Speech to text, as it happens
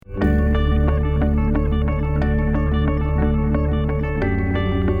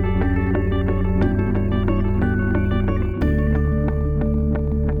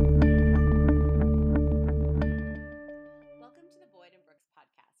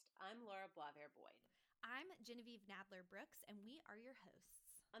Boisvert-Boyd. I'm Genevieve Nadler-Brooks, and we are your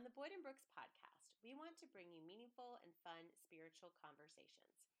hosts. On the Boyd and Brooks podcast, we want to bring you meaningful and fun spiritual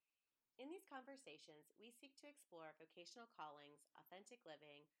conversations. In these conversations, we seek to explore vocational callings, authentic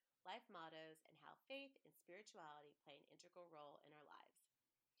living, life mottos, and how faith and spirituality play an integral role in our lives.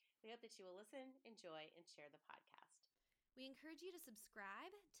 We hope that you will listen, enjoy, and share the podcast. We encourage you to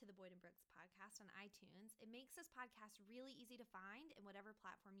subscribe to the Boyd and Brooks podcast on iTunes. It makes this podcast really easy to find in whatever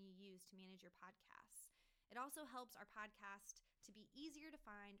platform you use to manage your podcasts. It also helps our podcast to be easier to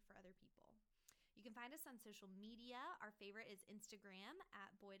find for other people. You can find us on social media. Our favorite is Instagram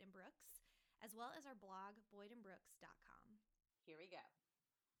at Boyd and Brooks, as well as our blog, boydandbrooks.com. Here we go.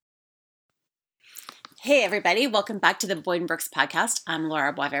 Hey, everybody. Welcome back to the Boyd and Brooks podcast. I'm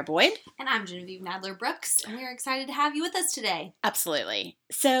Laura Boisvert-Boyd. And I'm Genevieve Nadler-Brooks, and we are excited to have you with us today. Absolutely.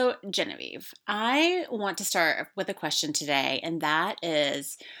 So, Genevieve, I want to start with a question today, and that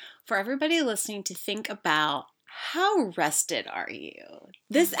is for everybody listening to think about how rested are you?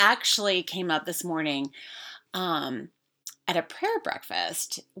 This actually came up this morning at a prayer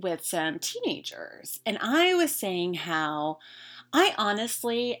breakfast with some teenagers, and I was saying how I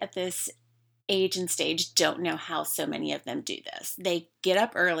honestly, at this age and stage, don't know how so many of them do this. They get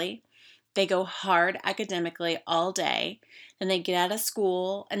up early, they go hard academically all day, then they get out of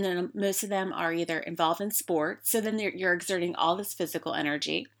school, and then most of them are either involved in sports, so then you're exerting all this physical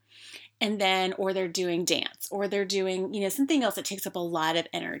energy, and then, or they're doing dance, or they're doing, something else that takes up a lot of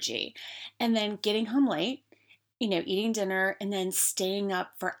energy, and then getting home late, eating dinner, and then staying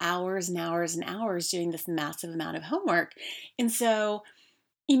up for hours and hours and hours doing this massive amount of homework. And so,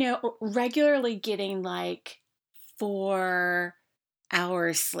 regularly getting like 4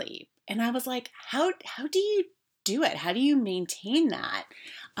 hours sleep. And I was like, how do you do it? How do you maintain that?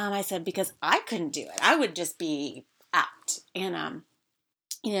 I said, because I couldn't do it. I would just be out. And,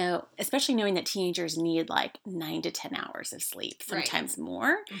 especially knowing that teenagers need like 9 to 10 hours of sleep, sometimes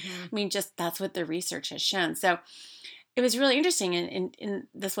more. Mm-hmm. I mean, just that's what the research has shown. So it was really interesting. And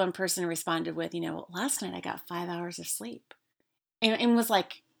this one person responded with, last night I got 5 hours of sleep. And was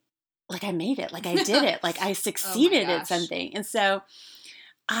like I made it, like I did it, like I succeeded at something. And so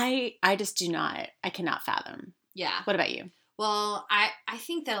I cannot fathom. Yeah. What about you? Well, I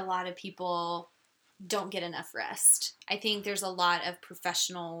think that a lot of people don't get enough rest. I think there's a lot of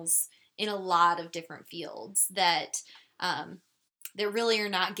professionals in a lot of different fields that really are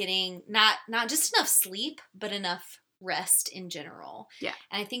not getting not just enough sleep, but enough rest in general. Yeah.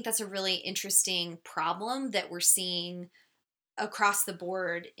 And I think that's a really interesting problem that we're seeing across the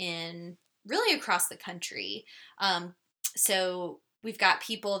board really across the country. So we've got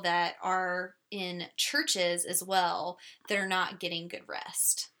people that are in churches as well that are not getting good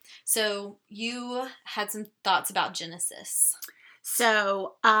rest. So you had some thoughts about Genesis.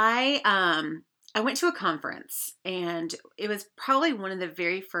 So I went to a conference, and it was probably one of the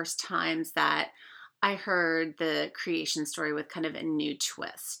very first times that I heard the creation story with kind of a new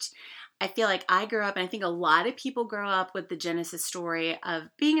twist. I feel like I grew up, and I think a lot of people grow up with the Genesis story of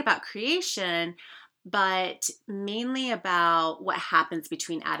being about creation, but mainly about what happens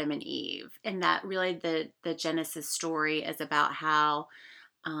between Adam and Eve. And that really the Genesis story is about how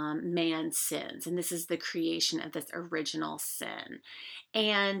man sins. And this is the creation of this original sin.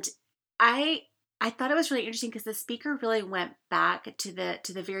 And I thought it was really interesting because the speaker really went back to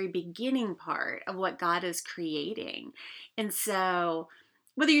the very beginning part of what God is creating. And so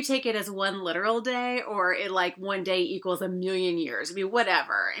whether you take it as one literal day or it like one day equals 1,000,000 years, I mean,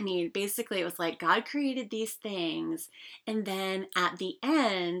 whatever. I mean, basically it was like God created these things, and then at the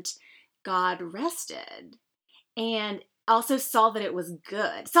end, God rested and also saw that it was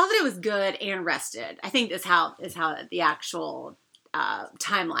good. Saw that it was good and rested. I think is how the actual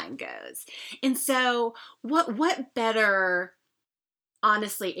timeline goes. And so what better,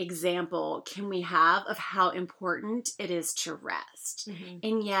 honestly, example can we have of how important it is to rest? Mm-hmm.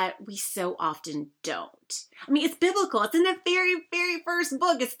 And yet we so often don't. I mean, it's biblical. It's in the very, very first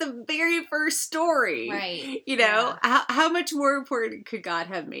book. It's the very first story. Right. How much more important could God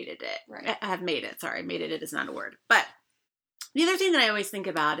have made it? Right. Have made it. Sorry, made it is not a word. But the other thing that I always think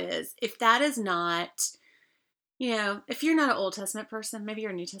about is if that is not, if you're not an Old Testament person, maybe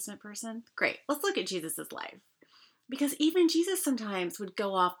you're a New Testament person, great. Let's look at Jesus's life. Because even Jesus sometimes would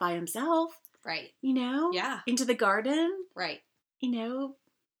go off by himself. Right. Yeah. Into the garden. Right.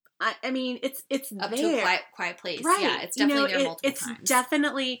 I mean, it's up there. to a quiet place. Right. Yeah, it's definitely there multiple times. It's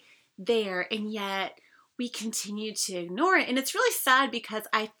definitely there, and yet we continue to ignore it. And it's really sad because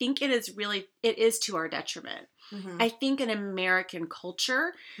I think it is to our detriment. Mm-hmm. I think in American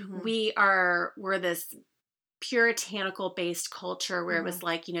culture, mm-hmm. we're this puritanical based culture where it was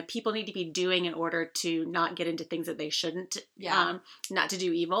like, people need to be doing in order to not get into things that they shouldn't, not to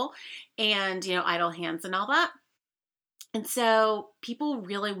do evil, and, idle hands and all that. And so people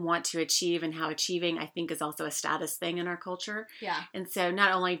really want to achieve, and how achieving, I think, is also a status thing in our culture. Yeah. And so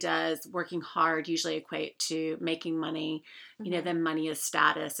not only does working hard usually equate to making money, then money is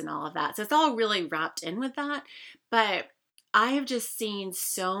status and all of that. So it's all really wrapped in with that. But I have just seen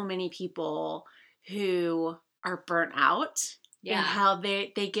so many people who are burnt out, and how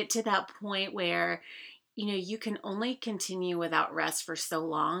they get to that point where, you can only continue without rest for so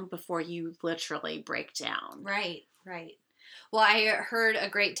long before you literally break down. Right. Well, I heard a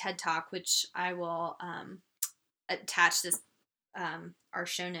great TED Talk, which I will attach this our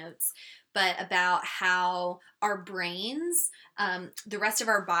show notes, but about how our brains, the rest of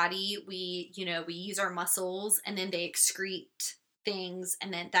our body, we use our muscles, and then they excrete things,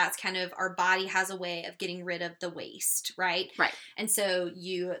 and then that's kind of, our body has a way of getting rid of the waste, right? And so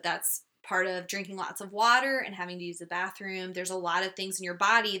that's part of drinking lots of water and having to use the bathroom. There's a lot of things in your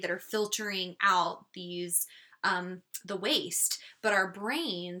body that are filtering out these the waste, but our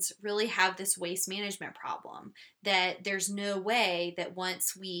brains really have this waste management problem, that there's no way that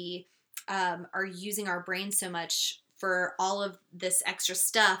once we are using our brain so much for all of this extra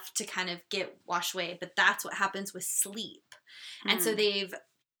stuff to kind of get washed away. But that's what happens with sleep. And so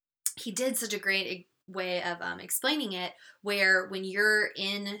he did such a great way of explaining it, where when you're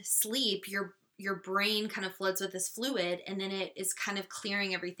in sleep, your brain kind of floods with this fluid, and then it is kind of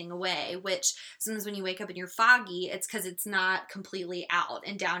clearing everything away, which sometimes when you wake up and you're foggy, it's because it's not completely out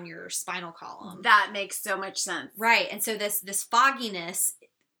and down your spinal column. That makes so much sense. Right. And so this fogginess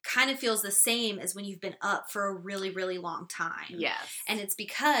kind of feels the same as when you've been up for a really, really long time. Yes. And it's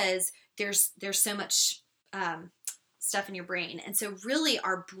because there's so much stuff in your brain. And so really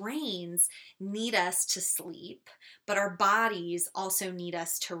our brains need us to sleep, but our bodies also need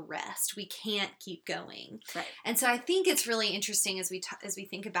us to rest. We can't keep going. Right. And so I think it's really interesting as we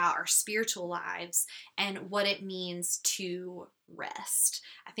think about our spiritual lives and what it means to rest.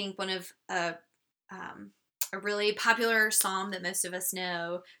 I think one of a really popular psalm that most of us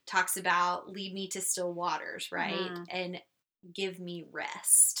know talks about lead me to still waters, right? And give me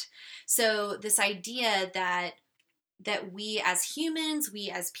rest. So this idea that we as humans, we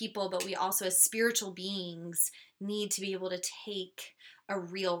as people, but we also as spiritual beings need to be able to take a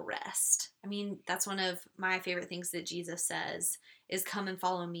real rest. I mean, that's one of my favorite things that Jesus says is, come and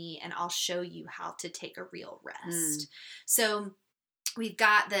follow me and I'll show you how to take a real rest. So we've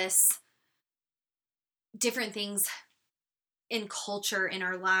got this different things in culture in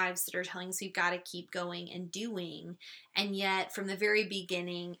our lives that are telling us we've got to keep going and doing. And yet from the very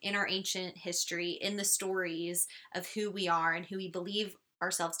beginning in our ancient history, in the stories of who we are and who we believe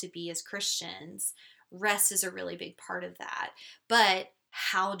ourselves to be as Christians, rest is a really big part of that. But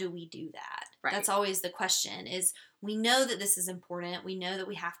how do we do that? Right. That's always the question. Is we know that this is important. We know that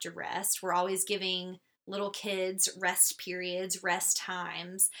we have to rest. We're always giving little kids rest periods, rest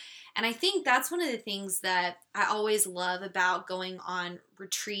times. And I think that's one of the things that I always love about going on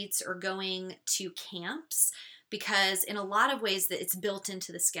retreats or going to camps, because in a lot of ways that it's built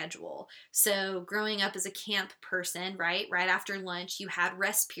into the schedule. So growing up as a camp person, right after lunch, you had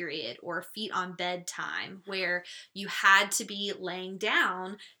rest period or feet on bed time, where you had to be laying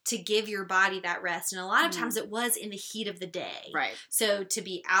down to give your body that rest. And a lot of times it was in the heat of the day. Right. So to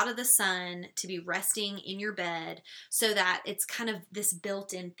be out of the sun, to be resting in your bed, so that it's kind of this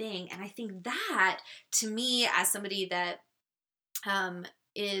built-in thing. And I think that, to me, as somebody that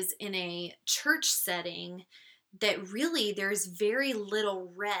is in a church setting, that really there's very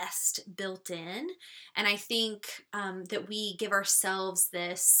little rest built in. And I think that we give ourselves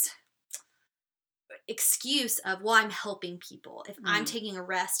this excuse of, well, I'm helping people. If I'm taking a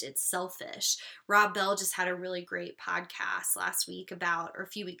rest, it's selfish. Rob Bell just had a really great podcast last week or a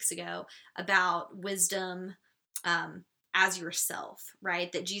few weeks ago, about wisdom as yourself,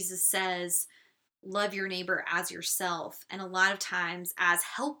 right? That Jesus says, love your neighbor as yourself. And a lot of times as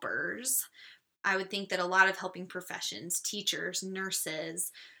helpers, I would think that a lot of helping professions, teachers,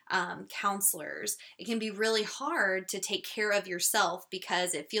 nurses, counselors, it can be really hard to take care of yourself,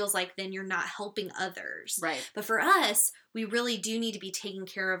 because it feels like then you're not helping others. Right. But for us, we really do need to be taking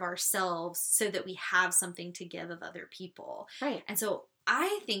care of ourselves so that we have something to give of other people. Right. And so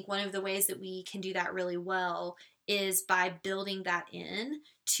I think one of the ways that we can do that really well is by building that in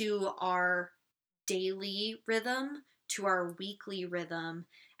to our daily rhythm, to our weekly rhythm,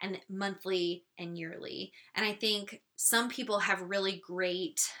 and monthly and yearly. And I think some people have really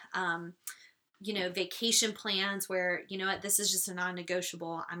great vacation plans where, you know what, this is just a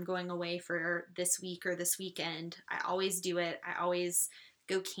non-negotiable. I'm going away for this week or this weekend. I always do it. I always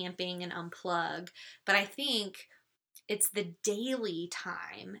go camping and unplug. But I think it's the daily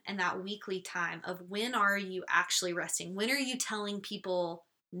time and that weekly time of when are you actually resting? When are you telling people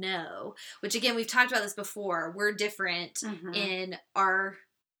no? Which, again, we've talked about this before. We're different in our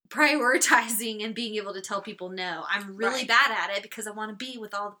prioritizing and being able to tell people no. I'm really bad at it because I want to be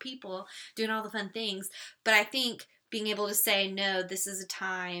with all the people doing all the fun things. But I think being able to say, no, this is a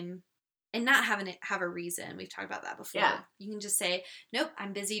time, and not having it have a reason. We've talked about that before. Yeah. You can just say, nope,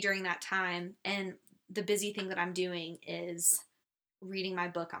 I'm busy during that time. And the busy thing that I'm doing is reading my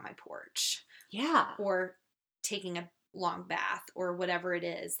book on my porch. Yeah. Or taking a long bath or whatever it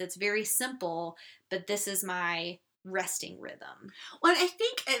is. That's very simple, but this is my resting rhythm. Well, I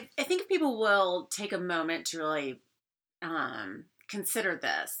think people will take a moment to really consider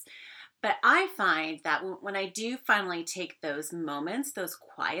this. But I find that when I do finally take those moments, those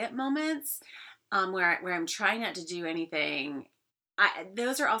quiet moments, where I'm trying not to do anything,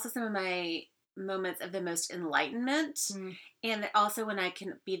 those are also some of my moments of the most enlightenment, and also when I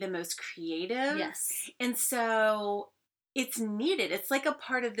can be the most creative. Yes. And so it's needed. It's like a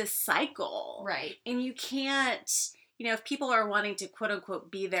part of this cycle. Right. And you can't, if people are wanting to quote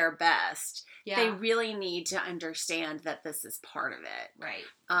unquote be their best, they really need to understand that this is part of it. Right.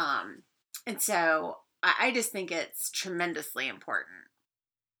 And so I just think it's tremendously important.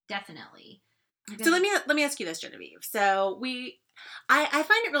 Definitely. So let me ask you this, Genevieve. So I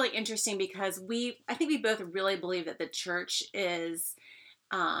find it really interesting because I think we both really believe that the church is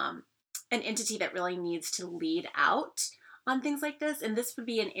an entity that really needs to lead out on things like this. And this would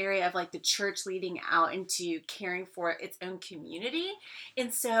be an area of like the church leading out into caring for its own community.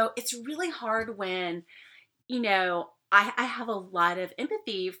 And so it's really hard when, I have a lot of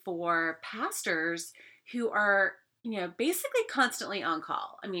empathy for pastors who are, basically constantly on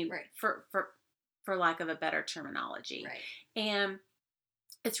call. I mean, for lack of a better terminology. Right. And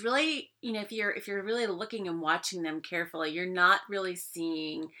it's really, if you're really looking and watching them carefully, you're not really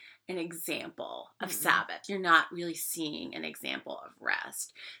seeing an example of Sabbath. You're not really seeing an example of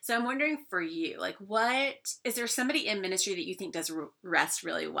rest. So I'm wondering for you, like, is there somebody in ministry that you think does rest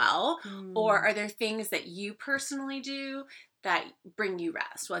really well? Or are there things that you personally do that bring you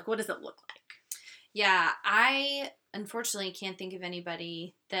rest? Like, what does it look like? Yeah, I unfortunately can't think of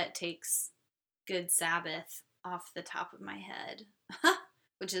anybody that takes good Sabbath off the top of my head,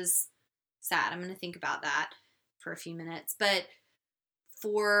 which is sad. I'm going to think about that for a few minutes. But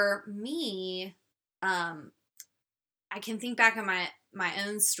for me, I can think back on my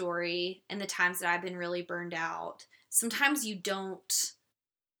own story and the times that I've been really burned out. Sometimes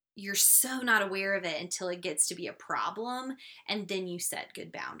you're so not aware of it until it gets to be a problem, and then you set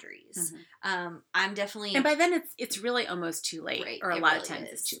good boundaries. I'm definitely... And by then it's really almost too late, right, or a lot of times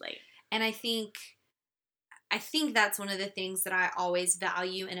it's too late. And I think that's one of the things that I always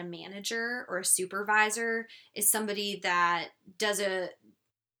value in a manager or a supervisor is somebody that does a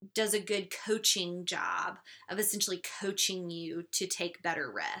good coaching job of essentially coaching you to take better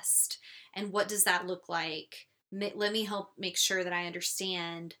rest. And what does that look like? Let me help make sure that I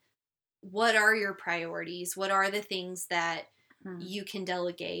understand what are your priorities? What are the things that you can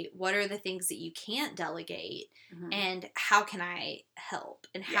delegate? What are the things that you can't delegate? And how can I help?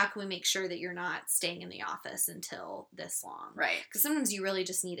 And how can we make sure that you're not staying in the office until this long? Right. Because sometimes you really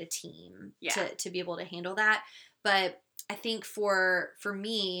just need a team to be able to handle that. But I think for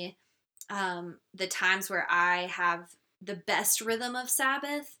me, the times where I have the best rhythm of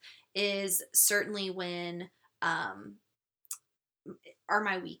Sabbath is certainly when are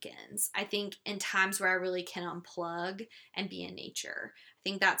my weekends. I think in times where I really can unplug and be in nature. I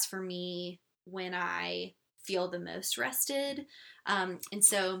think that's for me when I feel the most rested. And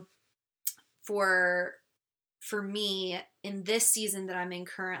so for me in this season that I'm in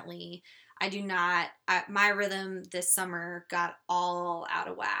currently, my rhythm this summer got all out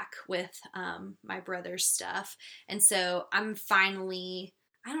of whack with my brother's stuff. And so I'm finally,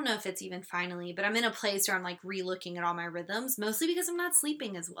 I don't know if it's even finally, but I'm in a place where I'm like re-looking at all my rhythms, mostly because I'm not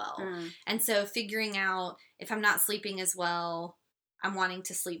sleeping as well. And so figuring out if I'm not sleeping as well, I'm wanting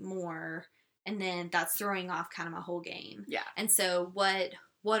to sleep more. And then that's throwing off kind of my whole game. Yeah. And so what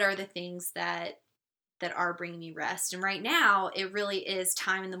are the things that are bringing me rest? And right now it really is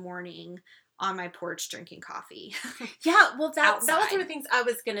time in the morning on my porch drinking coffee. Yeah. Well, that was one of the things I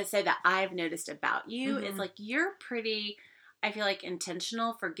was going to say that I've noticed about you is like, you're pretty, I feel like,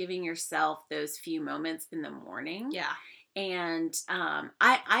 intentional for giving yourself those few moments in the morning. Yeah. And I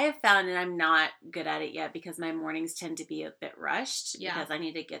have found, and I'm not good at it yet because my mornings tend to be a bit rushed because I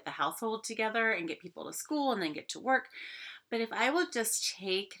need to get the household together and get people to school and then get to work. But if I will just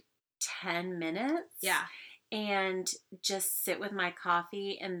take 10 minutes and just sit with my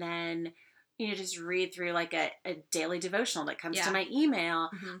coffee and then, just read through like a daily devotional that comes to my email,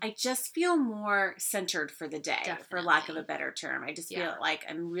 I just feel more centered for the day, for lack of a better term. I just feel like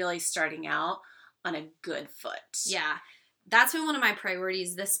I'm really starting out on a good foot. Yeah. That's been one of my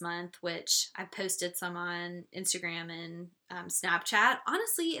priorities this month, which I posted some on Instagram and Snapchat.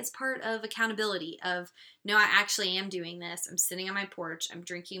 Honestly, it's part of accountability of, no, I actually am doing this. I'm sitting on my porch. I'm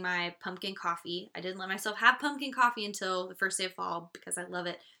drinking my pumpkin coffee. I didn't let myself have pumpkin coffee until the first day of fall because I love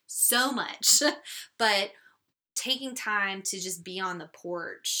it so much. But taking time to just be on the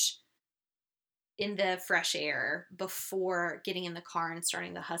porch in the fresh air before getting in the car and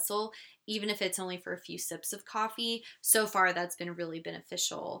starting the hustle, even if it's only for a few sips of coffee, so far that's been really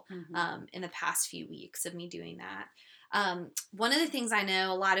beneficial in the past few weeks of me doing that. One of the things I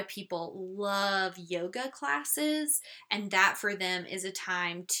know, a lot of people love yoga classes, and that for them is a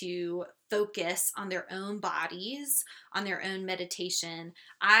time to focus on their own bodies, on their own meditation.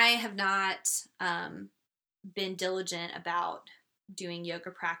 I have not been diligent about doing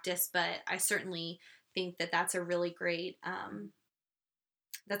yoga practice, but I certainly think that that's a really great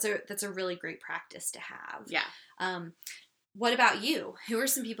that's a really great practice to have. Yeah. What about you? Who are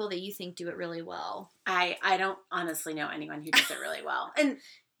some people that you think do it really well? I don't honestly know anyone who does it really well. And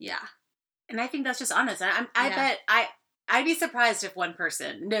yeah. And I think that's just honest. I bet I'd be surprised if one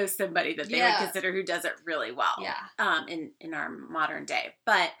person knows somebody that they would consider who does it really well. Yeah. In our modern day.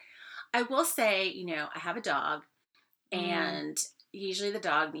 But I will say, I have a dog, and usually the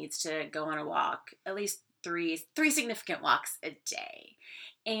dog needs to go on a walk, at least three significant walks a day.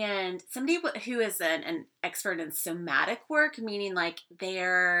 And somebody who is an expert in somatic work, meaning like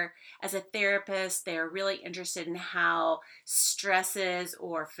as a therapist, they're really interested in how stresses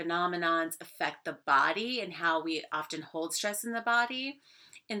or phenomenons affect the body and how we often hold stress in the body.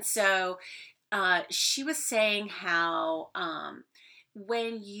 And so she was saying how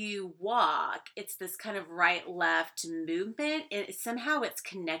when you walk, it's this kind of right-left movement, and somehow it's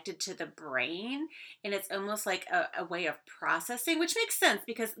connected to the brain, and it's almost like a way of processing, which makes sense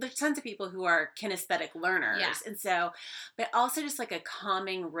because there's tons of people who are kinesthetic learners, and so, but also just like a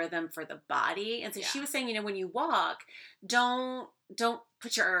calming rhythm for the body. And so she was saying, when you walk, don't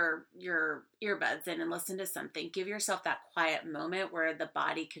put your earbuds in and listen to something. Give yourself that quiet moment where the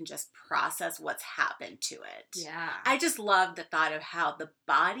body can just process what's happened to it. Yeah. I just love the thought of how the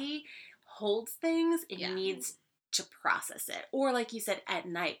body holds things. It needs to process it. Or like you said, at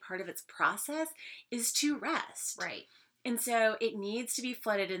night, part of its process is to rest. Right. And so it needs to be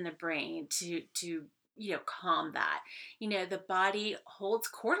flooded in the brain to calm that. The body holds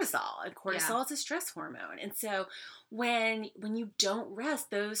cortisol, and cortisol is a stress hormone. And so when you don't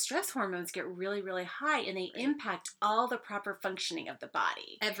rest, those stress hormones get really, really high, and they impact all the proper functioning of the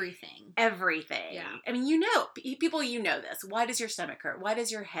body. Everything. Yeah. I mean, people, this. Why does your stomach hurt? Why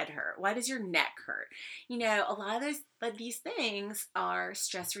does your head hurt? Why does your neck hurt? A lot of these things are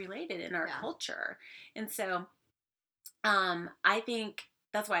stress related in our culture. And so I think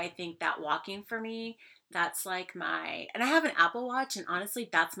that's why I think that walking for me, that's like and I have an Apple Watch, and honestly,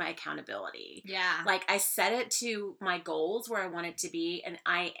 that's my accountability. Yeah. Like, I set it to my goals where I want it to be, and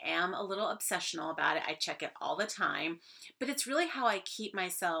I am a little obsessional about it. I check it all the time, but it's really how I keep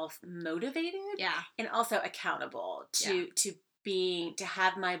myself motivated and also accountable to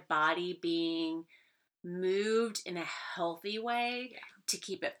have my body being moved in a healthy way to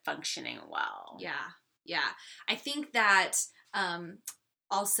keep it functioning well. Yeah. I think that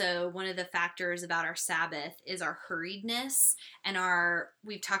also one of the factors about our Sabbath is our hurriedness and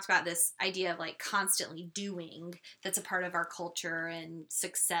we've talked about this idea of like constantly doing. That's a part of our culture and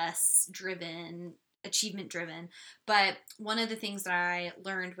success driven, achievement driven. But one of the things that I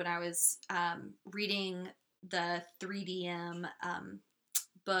learned when I was reading the 3DM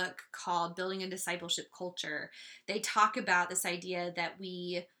book called Building a Discipleship Culture, they talk about this idea that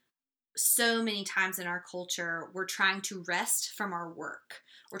so many times in our culture, we're trying to rest from our work.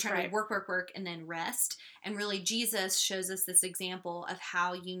 We're trying to work, and then rest. And really, Jesus shows us this example of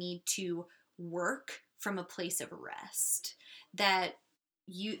how you need to work from a place of rest. That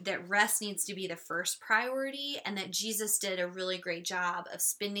rest needs to be the first priority, and that Jesus did a really great job of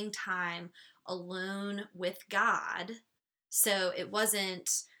spending time alone with God. So it wasn't,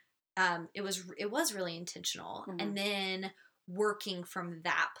 it was really intentional. Mm-hmm. And then working from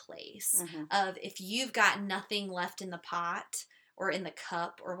that place of if you've got nothing left in the pot, or in the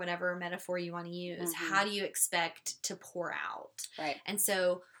cup or whatever metaphor you want to use, how do you expect to pour out? Right. And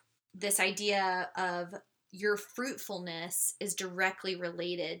so this idea of your fruitfulness is directly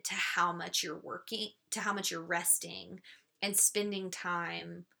related to how much you're working, to how much you're resting and spending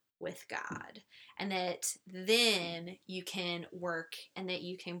time with God, and that then you can work and that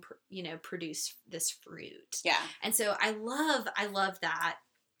you can, produce this fruit. Yeah. And so I love that.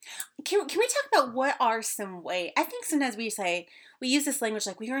 Can we talk about what are some ways? I think sometimes we use this language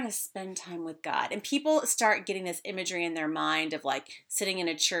like we're going to spend time with God, and people start getting this imagery in their mind of like sitting in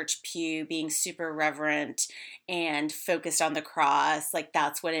a church pew, being super reverent and focused on the cross, like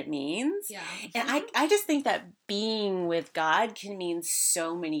that's what it means. Yeah. And I just think that being with God can mean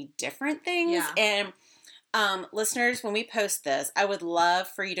so many different things. Yeah. And listeners, when we post this, I would love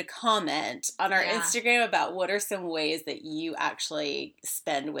for you to comment on our Instagram about what are some ways that you actually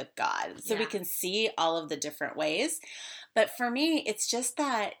spend with God, so we can see all of the different ways. But for me, it's just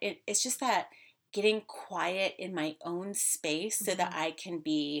that getting quiet in my own space so that I can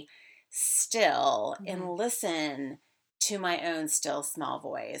be still and listen to my own still small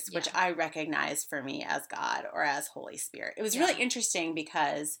voice, which I recognize for me as God or as Holy Spirit. It was really interesting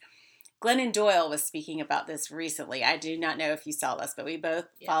because Glennon Doyle was speaking about this recently. I do not know if you saw this, but we both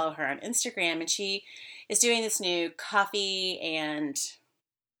follow her on Instagram, and she is doing this new coffee and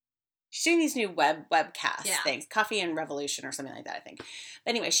she's doing these new webcast things, Coffee and Revolution or something like that, I think.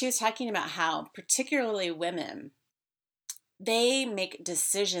 But anyway, she was talking about how particularly women, they make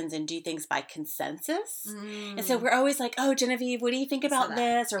decisions and do things by consensus. And so we're always like, oh, Genevieve, what do you think about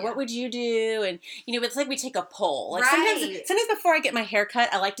this? Or what would you do? And, it's like we take a poll. Like sometimes before I get my hair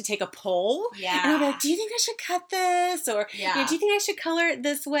cut, I like to take a poll. Yeah. And I'll be like, do you think I should cut this? Or, do you think I should color it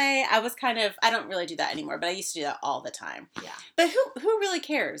this way? I don't really do that anymore, but I used to do that all the time. Yeah. But who really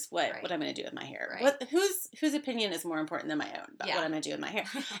cares what I'm going to do with my hair? Right. Whose opinion is more important than my own about what I'm going to do with my hair?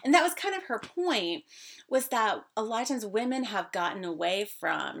 And that was kind of her point, was that a lot of times women have gotten away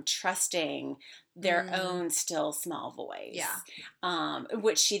from trusting their own still small voice. Yeah.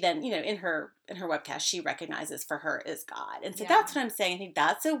 Which she then, in her webcast, she recognizes for her is God. And so that's what I'm saying. I think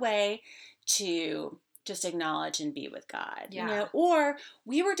that's a way to just acknowledge and be with God. Yeah. Or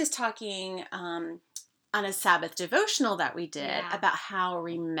we were just talking on a Sabbath devotional that we did about how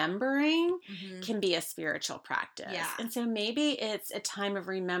remembering can be a spiritual practice. Yeah. And so maybe it's a time of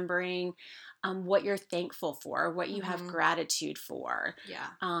remembering what you're thankful for, what you have gratitude for. Yeah.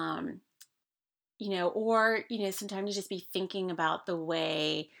 Or sometimes you just be thinking about the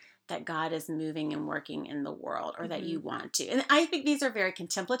way that God is moving and working in the world, or that you want to. And I think these are very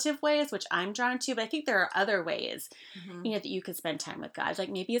contemplative ways, which I'm drawn to, but I think there are other ways, that you could spend time with God. Like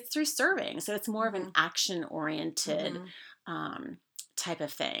maybe it's through serving. So it's more of an action-oriented type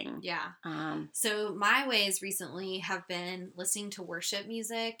of thing. Yeah. So my ways recently have been listening to worship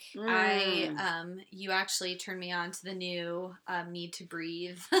music. You actually turned me on to the new Need to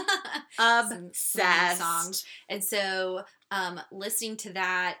Breathe. Obsessed. Songs. And so listening to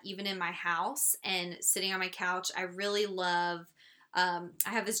that even in my house and sitting on my couch, I really love, I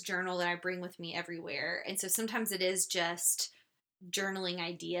have this journal that I bring with me everywhere. And so sometimes it is just journaling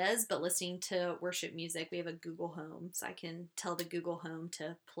ideas, but listening to worship music. We have a Google Home, so I can tell the Google Home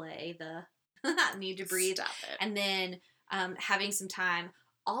to play the Need to Breathe. Stop it. And then having some time.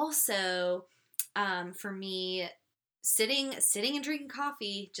 Also, for me, sitting and drinking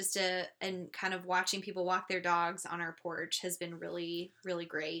coffee, and kind of watching people walk their dogs on our porch has been really, really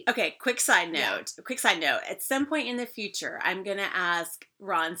great. Okay, quick side note. At some point in the future, I'm going to ask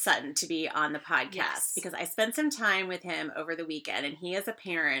Ron Sutton to be on the podcast because I spent some time with him over the weekend, and he is a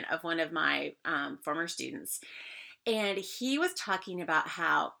parent of one of my former students. And he was talking about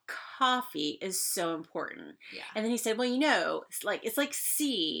how coffee is so important. Yeah. And then he said, well, it's like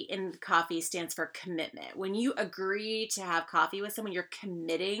C in coffee stands for commitment. When you agree to have coffee with someone, you're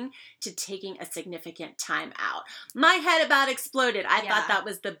committing to taking a significant time out. My head about exploded. I thought that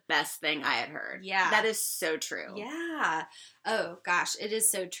was the best thing I had heard. Yeah. That is so true. Yeah. Oh, gosh. It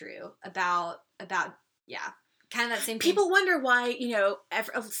is so true about kind of that same thing. People wonder why,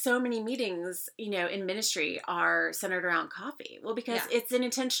 so many meetings, in ministry are centered around coffee. Well, because it's an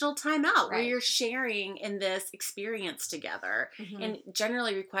intentional time out where you're sharing in this experience together, and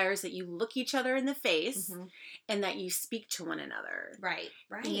generally requires that you look each other in the face and that you speak to one another. Right.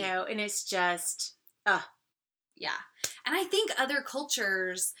 And it's just, yeah. And I think other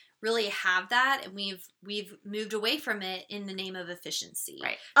cultures really have that, and we've moved away from it in the name of efficiency.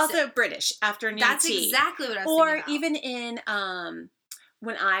 Right. Also, British afternoon tea. That's exactly what I was thinking about. Or even in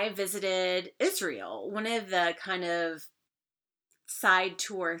when I visited Israel, one of the kind of side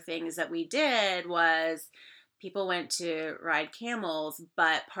tour things that we did was people went to ride camels,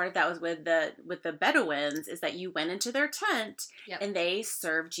 but part of that was with the Bedouins is that you went into their tent Yep. and they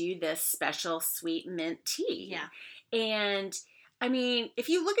served you this special sweet mint tea. Yeah. And I mean, if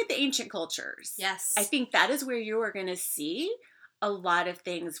you look at the ancient cultures, Yes. I think that is where you are going to see a lot of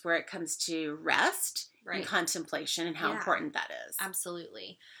things where it comes to rest and contemplation and how important that is.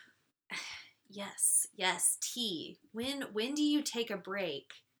 Absolutely. Yes, tea. When do you take a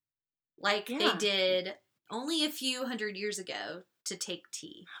break like they did only a few hundred years ago to take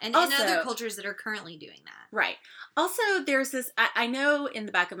tea? And in other cultures that are currently doing that. Right. Also, there's this, I know in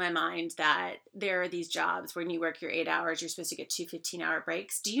the back of my mind that there are these jobs when you work your 8 hours, you're supposed to get 2 15-hour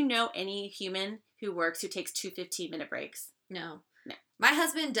breaks. Do you know any human who takes 2 15-minute breaks? No. My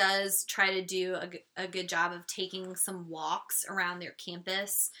husband does try to do a good job of taking some walks around their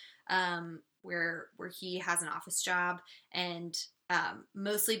campus, where he has an office job, and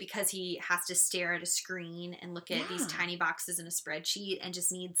mostly because he has to stare at a screen and look at these tiny boxes in a spreadsheet and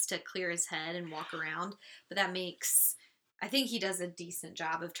just needs to clear his head and walk around. But I think he does a decent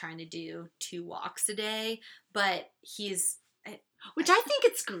job of trying to do 2 walks a day, but which I think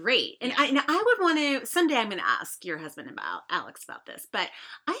it's great. And I would want to, someday I'm going to ask your husband Alex about this, but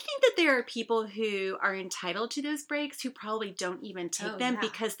I think that there are people who are entitled to those breaks who probably don't even take them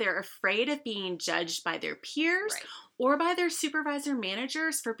because they're afraid of being judged by their peers or by their supervisor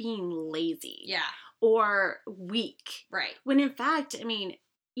managers for being lazy or weak. Right. When in fact, I mean,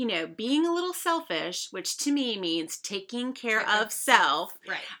 you know, being a little selfish, which to me means taking care of self,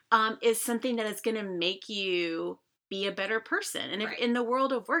 is something that is going to make you be a better person. And if in the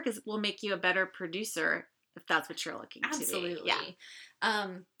world of work will make you a better producer if that's what you're looking to be. Absolutely.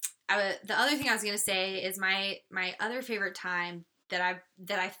 The other thing I was going to say is my other favorite time that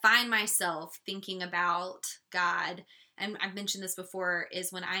I find myself thinking about God, and I've mentioned this before,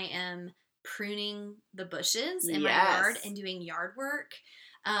 is when I am pruning the bushes in my yard and doing yard work.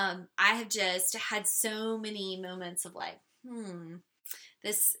 I have just had so many moments of like,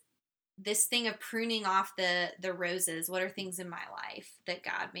 this thing of pruning off the roses. What are things in my life that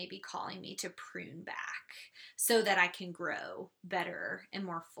God may be calling me to prune back so that I can grow better and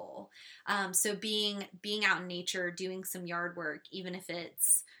more full? So being out in nature, doing some yard work, even if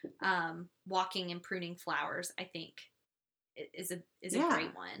it's walking and pruning flowers, I think is a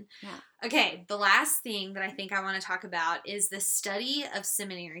great one. Yeah. Okay, the last thing that I think I want to talk about is the study of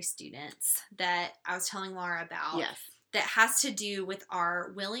seminary students that I was telling Laura about. Yes. That has to do with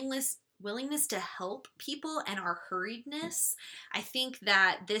our willingness to help people and our hurriedness. I think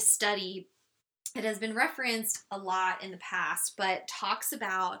that this study, it has been referenced a lot in the past, but talks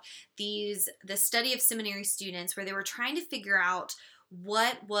about the study of seminary students where they were trying to figure out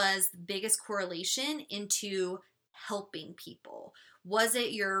what was the biggest correlation into helping people. Was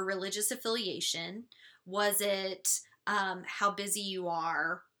it your religious affiliation? Was it how busy you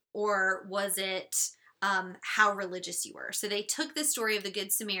are? Or was it how religious you were? So they took the story of the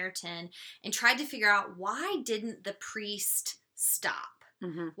Good Samaritan and tried to figure out, why didn't the priest stop?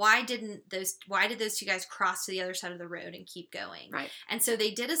 Mm-hmm. Why did those 2 guys cross to the other side of the road and keep going? Right. And so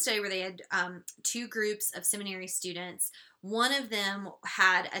they did a study where they had 2 groups of seminary students. One of them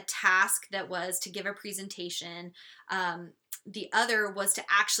had a task that was to give a presentation. The other was to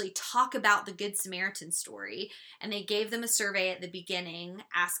actually talk about the Good Samaritan story. And they gave them a survey at the beginning,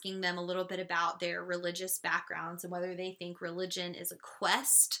 asking them a little bit about their religious backgrounds and whether they think religion is a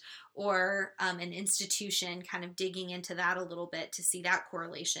quest or an institution, kind of digging into that a little bit to see that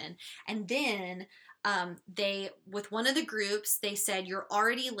correlation. And then with one of the groups, they said, you're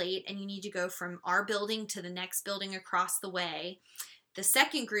already late and you need to go from our building to the next building across the way. The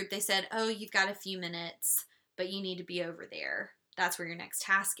second group, they said, oh, you've got a few minutes, but you need to be over there. That's where your next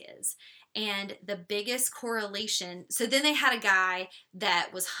task is. And the biggest correlation, so then they had a guy that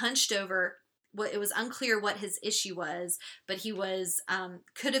was hunched over. Well, it was unclear what his issue was, but he was,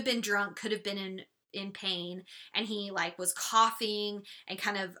 could have been drunk, could have been in pain, and he was coughing and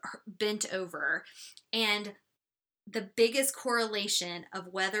kind of bent over. And the biggest correlation of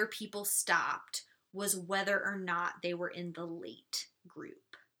whether people stopped was whether or not they were in the late group.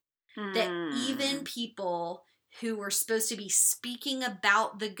 That even people who were supposed to be speaking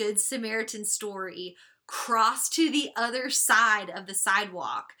about the Good Samaritan story crossed to the other side of the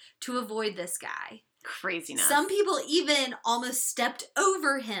sidewalk to avoid this guy. Craziness. Some people even almost stepped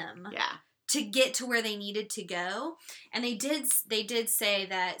over him. Yeah. To get to where they needed to go. And they did say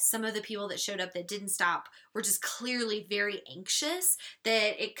that some of the people that showed up that didn't stop were just clearly very anxious,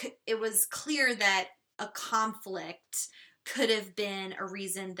 that it was clear that a conflict could have been a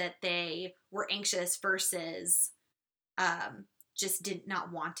reason that they were anxious versus just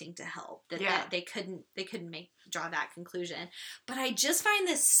not wanting to help, that they couldn't draw that conclusion. But I just find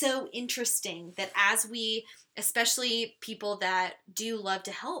this so interesting that as we, especially people that do love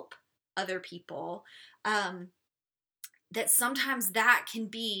to help other people, that sometimes that can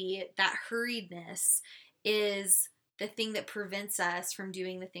be, that hurriedness is the thing that prevents us from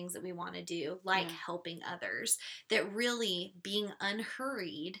doing the things that we want to do, like helping others. That really being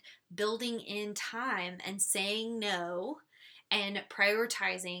unhurried, building in time and saying no and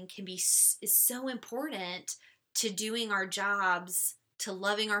prioritizing is so important to doing our jobs, to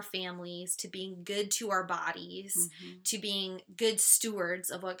loving our families, to being good to our bodies, to being good stewards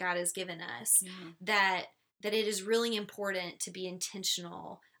of what God has given us. That it is really important to be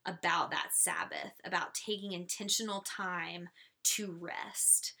intentional about that Sabbath, about taking intentional time to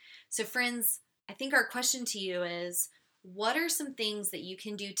rest. So friends, I think our question to you is, what are some things that you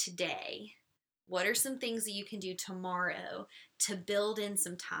can do today? What are some things that you can do tomorrow to build in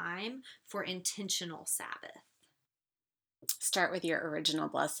some time for intentional Sabbath? Start with your original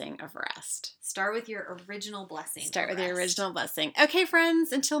blessing of rest. Start with your original blessing. Start with your original blessing. Okay,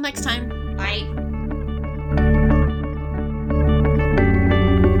 friends, until next time. Bye.